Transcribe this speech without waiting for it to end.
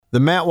The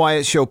Matt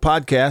Wyatt Show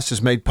podcast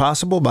is made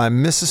possible by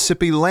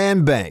Mississippi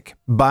Land Bank.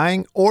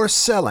 Buying or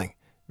selling,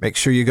 make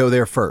sure you go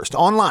there first.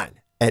 Online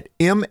at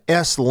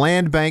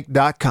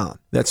mslandbank.com.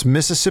 That's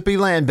Mississippi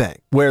Land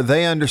Bank, where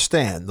they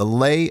understand the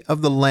lay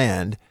of the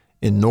land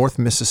in North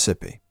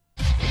Mississippi.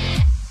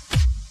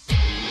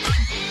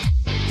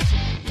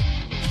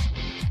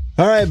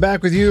 All right,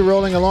 back with you,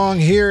 rolling along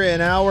here in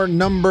hour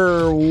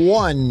number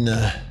 1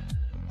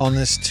 on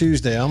this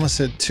Tuesday. I almost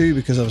said 2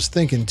 because I was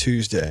thinking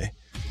Tuesday,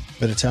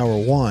 but it's hour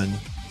 1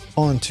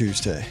 on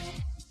Tuesday.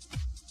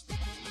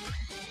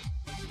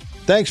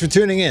 Thanks for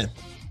tuning in.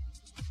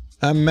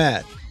 I'm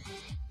Matt.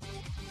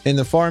 In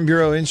the Farm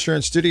Bureau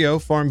Insurance Studio,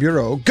 Farm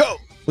Bureau, go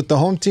with the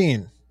home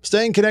team.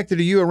 Staying connected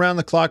to you around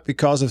the clock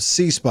because of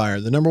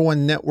C-Spire, the #1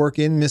 network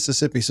in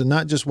Mississippi. So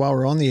not just while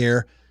we're on the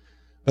air,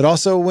 but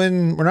also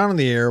when we're not on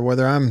the air,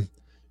 whether I'm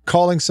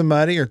calling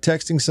somebody or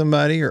texting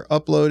somebody or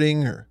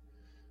uploading or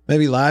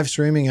maybe live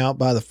streaming out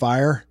by the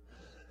fire.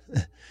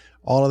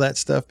 All of that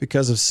stuff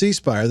because of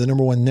C-Spire, the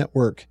 #1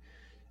 network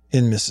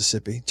in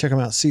Mississippi. Check them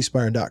out,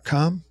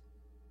 cspire.com.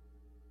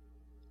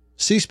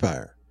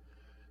 C-Spire,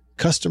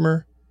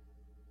 customer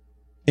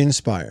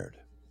inspired.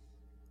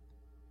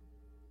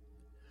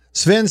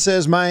 Sven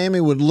says Miami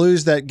would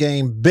lose that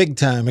game big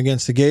time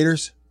against the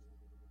Gators.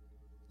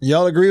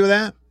 Y'all agree with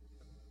that?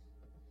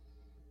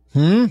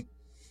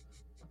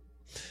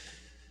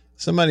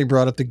 Somebody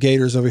brought up the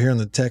Gators over here on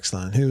the text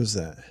line. Who was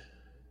that?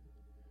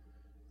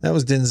 That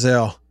was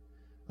Denzel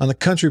on the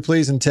Country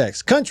Pleasin'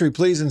 text. Country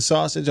Pleasin'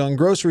 sausage on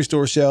grocery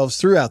store shelves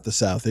throughout the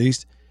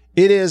Southeast.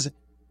 It is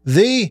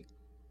the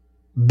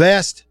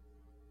best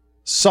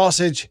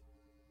sausage,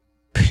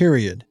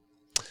 period.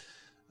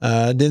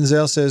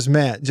 Denzel says,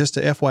 Matt, just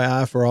a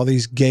FYI for all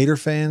these Gator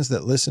fans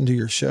that listen to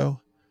your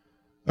show.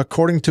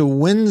 According to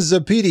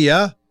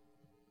Winsipedia,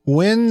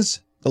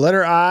 the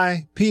letter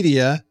I,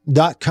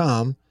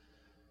 pedia.com,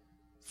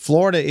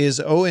 Florida is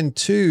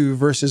 0-2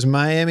 versus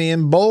Miami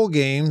in bowl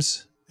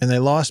games, and they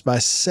lost by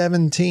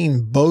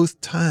 17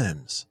 both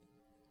times.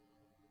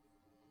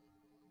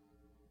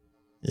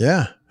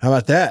 Yeah, how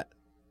about that?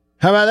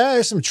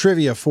 There's some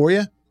trivia for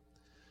you.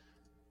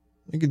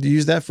 You could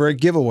use that for a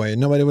giveaway,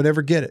 and nobody would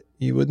ever get it.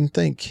 You wouldn't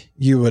think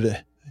you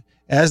would.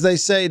 As they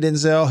say,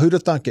 Denzel, who'd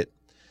have thunk it?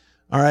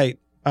 All right.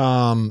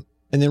 And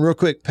then real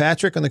quick,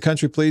 Patrick on the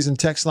Country Pleasin'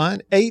 text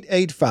line,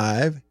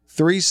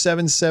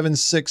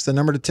 885-3776, the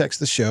number to text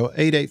the show,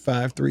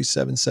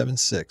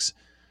 885-3776.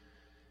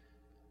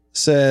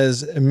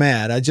 Says,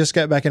 Matt, I just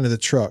got back into the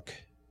truck.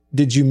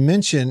 Did you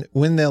mention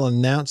when they'll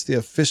announce the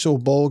official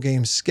bowl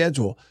game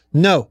schedule?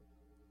 No,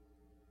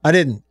 I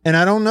didn't. And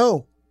I don't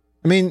know.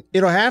 I mean,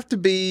 it'll have to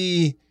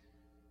be,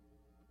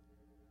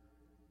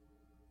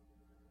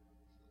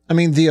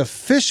 the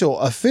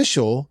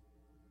official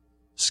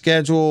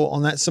schedule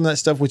on that, some of that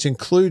stuff, which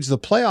includes the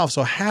playoffs,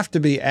 will have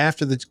to be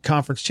after the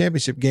conference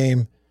championship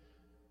game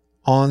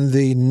on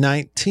the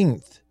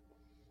 19th,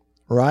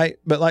 right?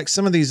 But like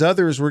some of these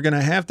others, we're going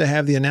to have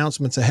the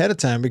announcements ahead of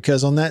time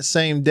because on that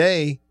same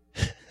day,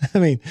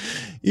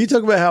 you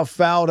talk about how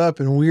fouled up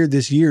and weird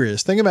this year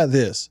is. Think about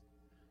this.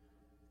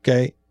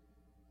 Okay.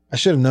 I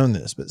should have known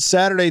this, but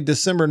Saturday,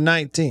 December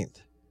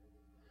 19th,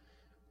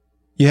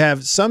 you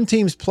have some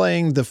teams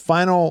playing the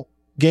final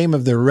game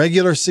of their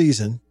regular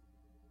season,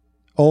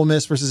 Ole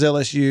Miss versus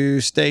LSU,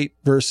 State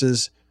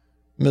versus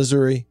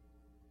Missouri.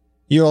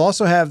 You'll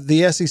also have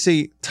the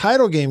SEC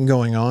title game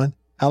going on,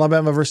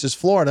 Alabama versus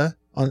Florida.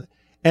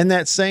 And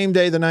that same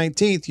day, the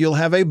 19th, you'll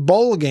have a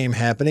bowl game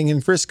happening in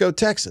Frisco,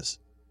 Texas.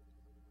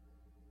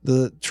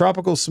 The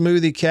Tropical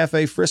Smoothie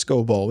Cafe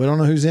Frisco Bowl. We don't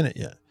know who's in it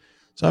yet.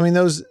 So,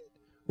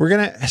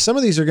 some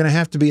of these are going to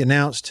have to be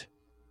announced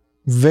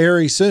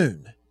very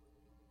soon.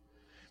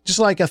 Just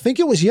like I think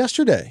it was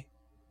yesterday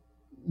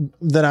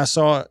that I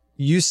saw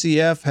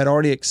UCF had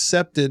already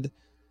accepted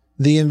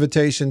the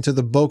invitation to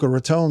the Boca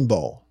Raton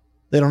Bowl.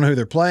 They don't know who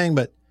they're playing,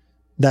 but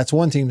that's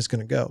one team that's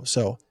going to go.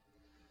 So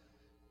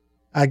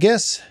I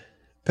guess,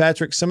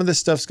 Patrick, some of this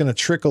stuff's going to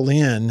trickle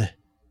in,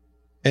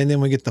 and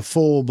then we get the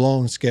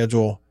full-blown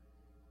schedule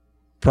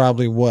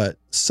probably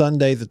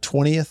Sunday the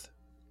 20th?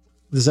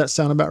 Does that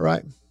sound about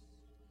right?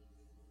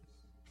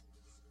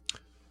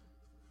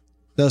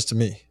 Does to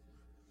me.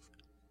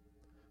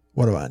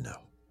 What do I know?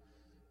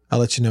 I'll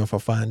let you know if I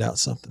find out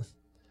something.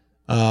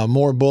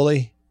 More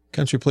bully,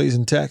 Country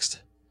Pleasin'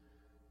 text.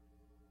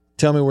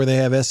 Tell me where they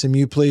have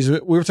SMU, please. We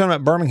were talking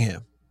about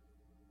Birmingham.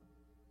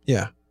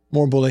 Yeah,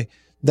 more bully.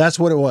 That's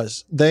what it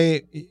was.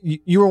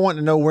 You were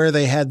wanting to know where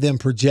they had them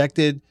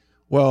projected.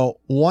 Well,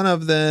 one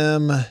of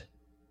them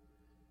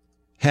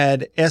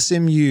had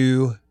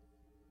SMU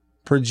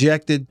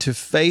projected to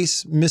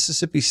face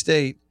Mississippi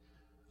State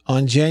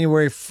on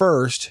January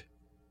 1st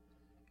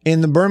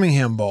in the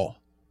Birmingham Bowl.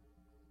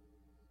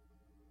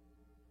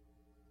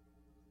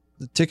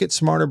 The Ticket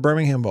Smarter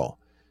Birmingham Bowl.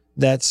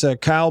 That's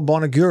Kyle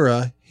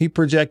Bonagura. He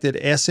projected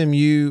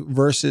SMU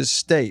versus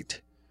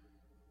State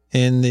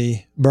in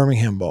the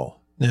Birmingham Bowl.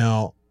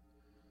 Now,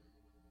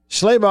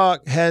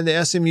 Schlabach had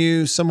the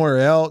SMU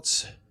somewhere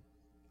else.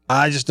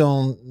 I just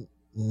don't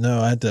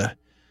know. I had to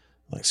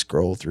Like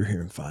scroll through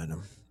here and find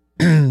them.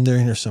 They're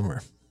in here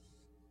somewhere.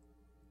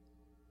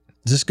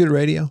 Is this good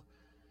radio?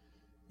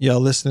 Y'all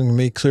listening to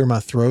me clear my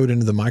throat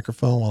into the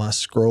microphone while I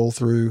scroll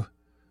through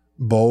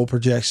bowl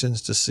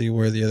projections to see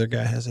where the other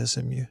guy has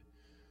SMU?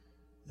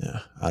 Yeah,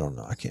 I don't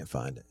know. I can't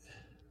find it.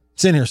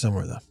 It's in here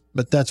somewhere though.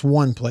 But that's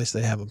one place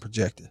they haven't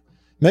projected.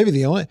 Maybe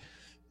the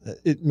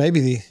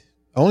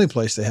only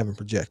place they haven't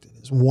projected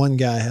is one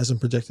guy hasn't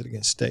projected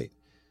against State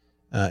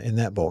in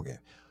that bowl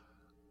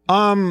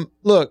game.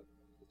 Look,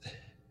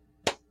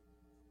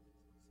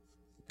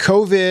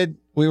 COVID,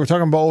 we were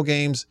talking bowl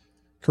games,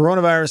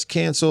 coronavirus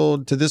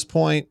canceled to this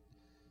point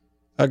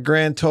a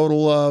grand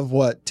total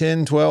of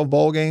 10, 12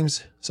 bowl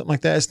games, something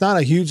like that. It's not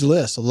a huge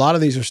list. A lot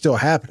of these are still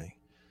happening.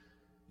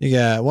 You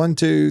got 1,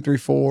 2, 3,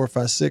 4,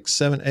 5, 6,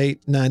 7,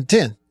 8, 9,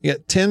 10. You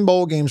got 10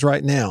 bowl games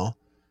right now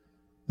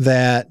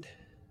that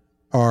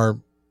are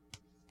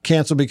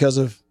canceled because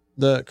of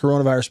the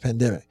coronavirus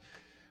pandemic.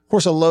 Of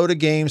course, a load of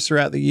games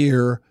throughout the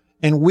year,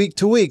 and week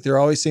to week, there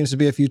always seems to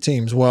be a few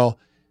teams. Well,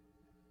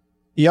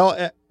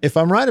 y'all, if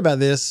I'm right about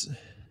this,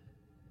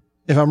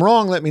 if I'm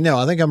wrong, let me know.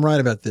 I think I'm right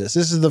about this.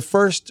 This is the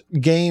first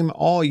game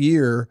all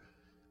year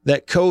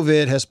that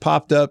COVID has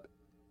popped up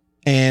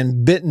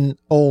and bitten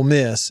Ole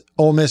Miss.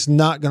 Ole Miss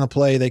not going to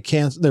play. They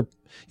cancel. They're,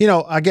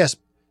 I guess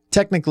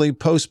technically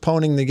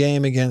postponing the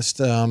game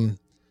against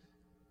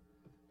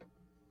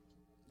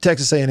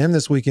Texas A&M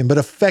this weekend, but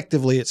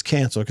effectively it's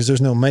canceled because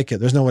there's no way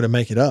to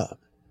make it up.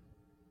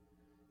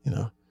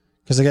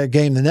 Because they got a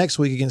game the next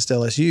week against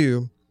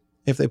LSU.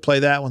 If they play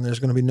that one, there's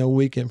going to be no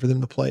weekend for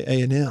them to play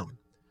A&M.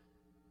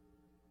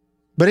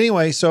 But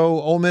anyway, so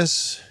Ole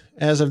Miss,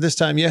 as of this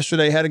time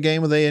yesterday, had a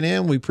game with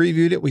A&M. We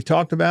previewed it. We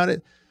talked about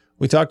it.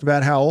 We talked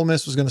about how Ole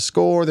Miss was going to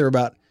score. There were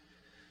about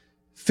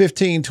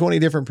 15, 20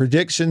 different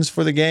predictions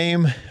for the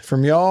game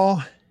from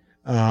y'all.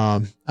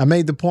 I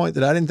made the point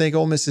that I didn't think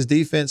Ole Miss's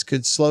defense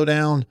could slow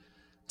down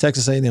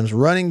Texas A&M's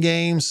running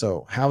game.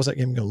 So how was that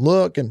game going to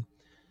look? And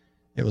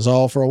it was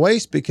all for a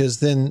waste because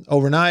then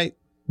overnight,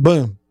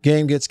 boom,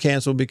 game gets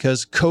canceled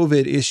because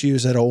COVID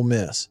issues at Ole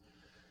Miss.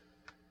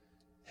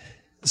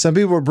 Some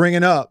people were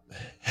bringing up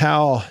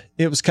how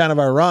it was kind of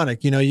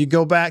ironic. You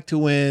go back to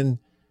when,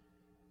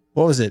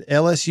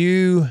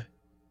 LSU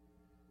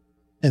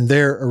and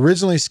their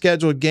originally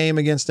scheduled game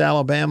against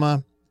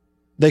Alabama,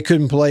 they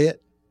couldn't play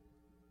it,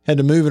 had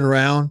to move it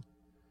around.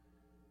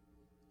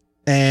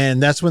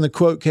 And that's when the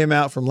quote came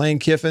out from Lane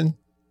Kiffin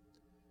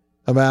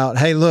about,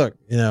 hey, look,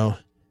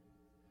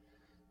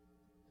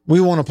 we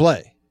want to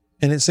play.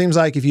 And it seems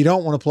like if you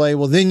don't want to play,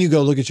 well, then you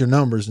go look at your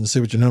numbers and see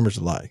what your numbers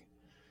are like.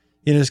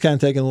 Just kind of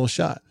taking a little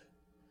shot.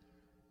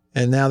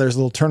 And now there's a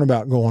little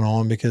turnabout going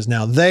on because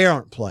now they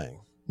aren't playing.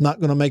 Not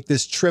going to make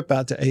this trip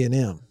out to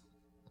A&M.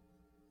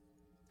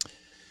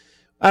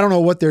 I don't know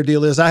what their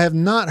deal is. I have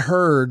not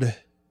heard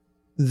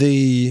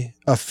the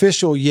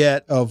official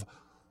yet of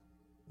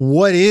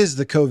what is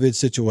the COVID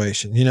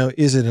situation.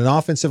 Is it an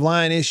offensive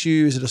line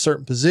issue? Is it a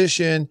certain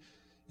position?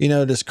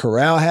 Does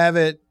Corral have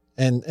it?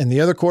 And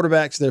the other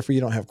quarterbacks, therefore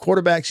you don't have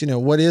quarterbacks.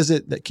 What is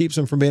it that keeps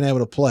them from being able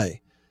to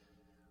play?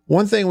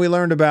 One thing we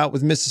learned about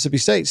with Mississippi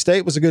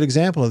State was a good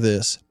example of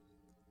this.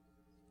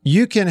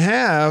 You can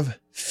have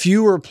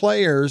fewer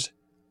players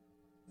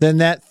than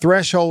that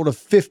threshold of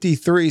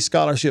 53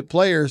 scholarship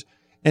players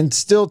and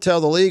still tell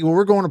the league, well,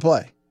 we're going to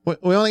play.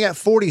 We only got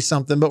 40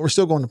 something, but we're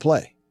still going to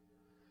play.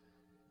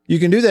 You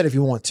can do that if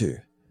you want to.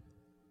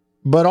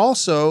 But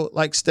also,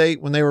 like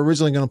State, when they were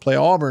originally going to play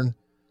Auburn,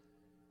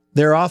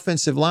 their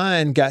offensive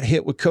line got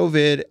hit with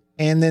COVID,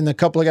 and then a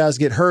couple of guys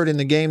get hurt in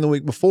the game the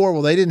week before.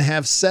 Well, they didn't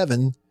have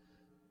 7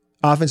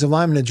 offensive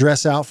linemen to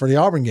dress out for the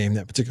Auburn game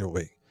that particular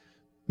week,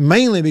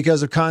 mainly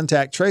because of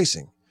contact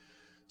tracing.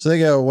 So they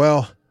go,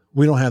 well,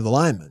 we don't have the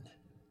linemen.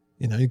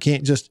 You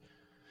can't just,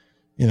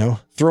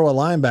 throw a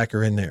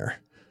linebacker in there,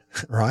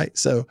 right?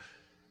 So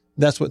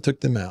that's what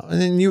took them out.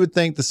 And then you would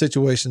think the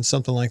situation,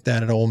 something like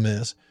that at Ole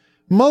Miss.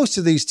 Most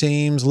of these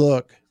teams,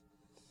 look,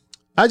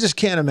 I just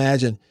can't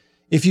imagine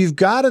if you've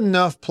got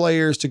enough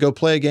players to go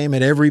play a game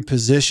at every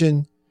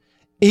position,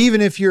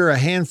 even if you're a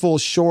handful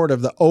short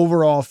of the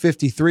overall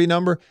 53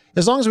 number,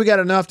 as long as we got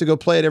enough to go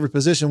play at every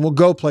position, we'll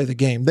go play the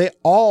game. They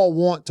all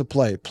want to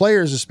play,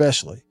 players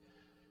especially.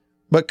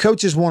 But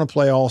coaches want to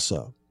play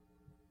also.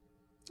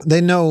 They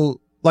know,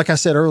 like I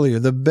said earlier,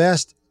 the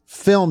best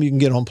film you can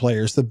get on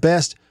players, the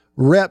best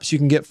reps you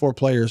can get for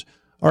players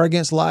are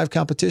against live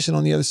competition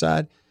on the other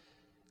side.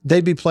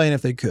 They'd be playing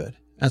if they could.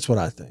 That's what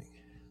I think.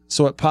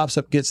 So it pops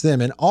up, gets them.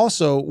 And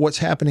also what's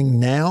happening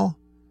now,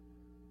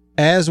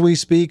 as we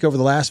speak over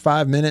the last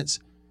 5 minutes,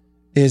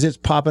 is it's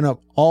popping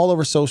up all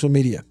over social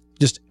media,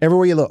 just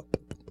everywhere you look.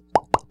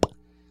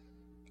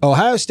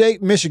 Ohio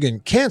State, Michigan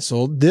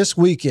canceled this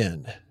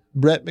weekend.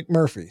 Brett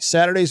McMurphy.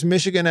 Saturday's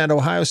Michigan at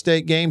Ohio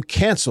State game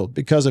canceled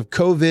because of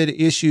COVID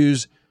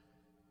issues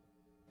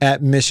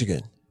at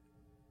Michigan.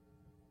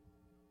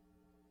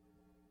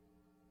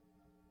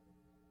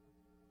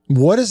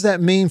 What does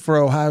that mean for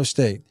Ohio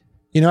State?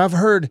 I've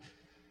heard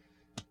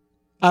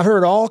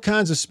all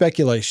kinds of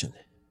speculation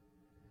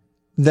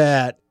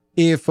that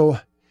if,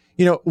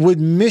 would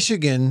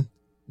Michigan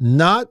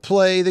not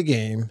play the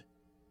game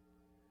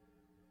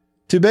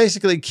to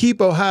basically keep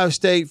Ohio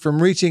State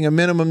from reaching a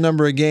minimum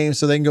number of games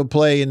so they can go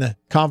play in the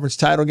conference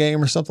title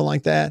game or something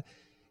like that.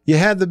 You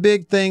had the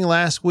big thing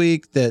last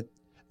week that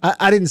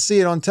I didn't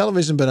see it on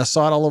television, but I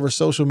saw it all over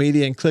social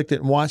media and clicked it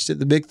and watched it.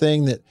 The big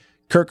thing that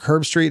Kirk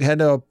Herbstreit had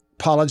to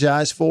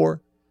apologize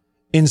for,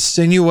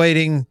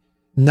 insinuating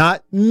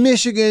not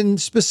Michigan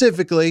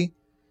specifically.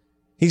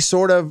 He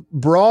sort of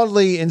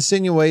broadly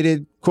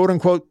insinuated, quote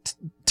unquote,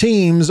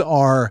 teams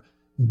are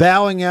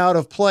bowing out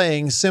of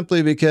playing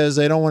simply because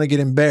they don't want to get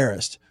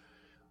embarrassed.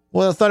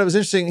 Well, I thought it was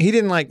interesting. He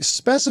didn't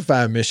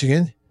specify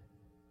Michigan,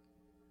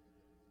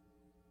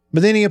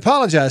 but then he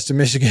apologized to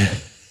Michigan.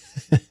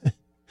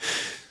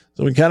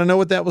 So we kind of know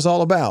what that was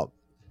all about.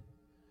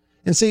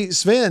 And see,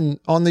 Sven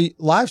on the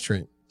live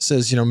stream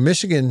says,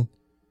 Michigan,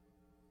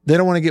 they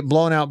don't want to get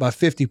blown out by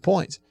 50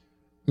 points.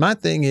 My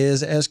thing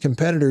is, as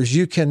competitors,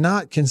 you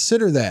cannot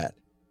consider that.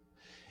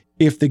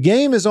 If the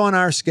game is on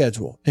our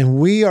schedule and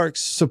we are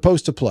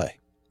supposed to play,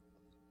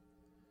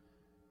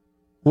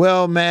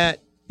 well, Matt,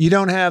 you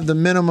don't have the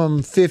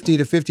minimum 50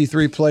 to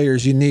 53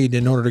 players you need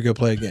in order to go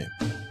play a game.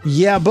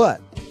 Yeah,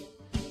 but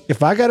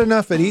if I got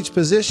enough at each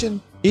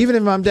position, even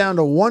if I'm down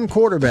to one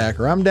quarterback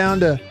or I'm down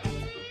to,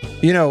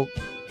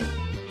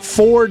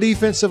 4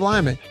 defensive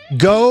linemen,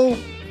 go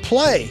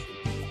play.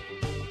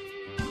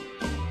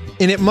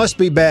 And it must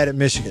be bad at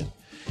Michigan.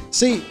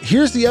 See,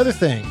 here's the other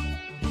thing.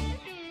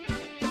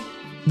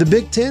 The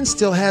Big Ten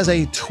still has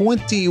a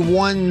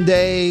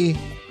 21-day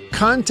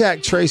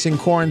contact tracing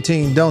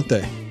quarantine, don't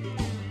they?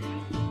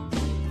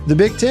 The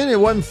Big Ten, it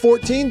wasn't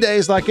 14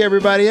 days like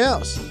everybody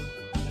else.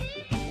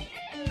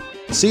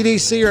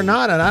 CDC or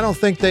not, and I don't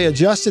think they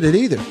adjusted it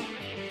either.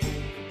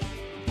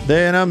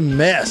 They're in a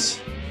mess.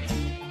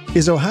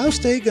 Is Ohio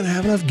State going to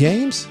have enough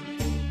games?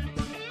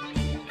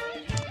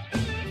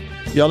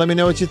 Y'all let me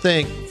know what you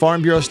think.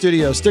 Farm Bureau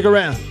Studios. Stick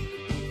around.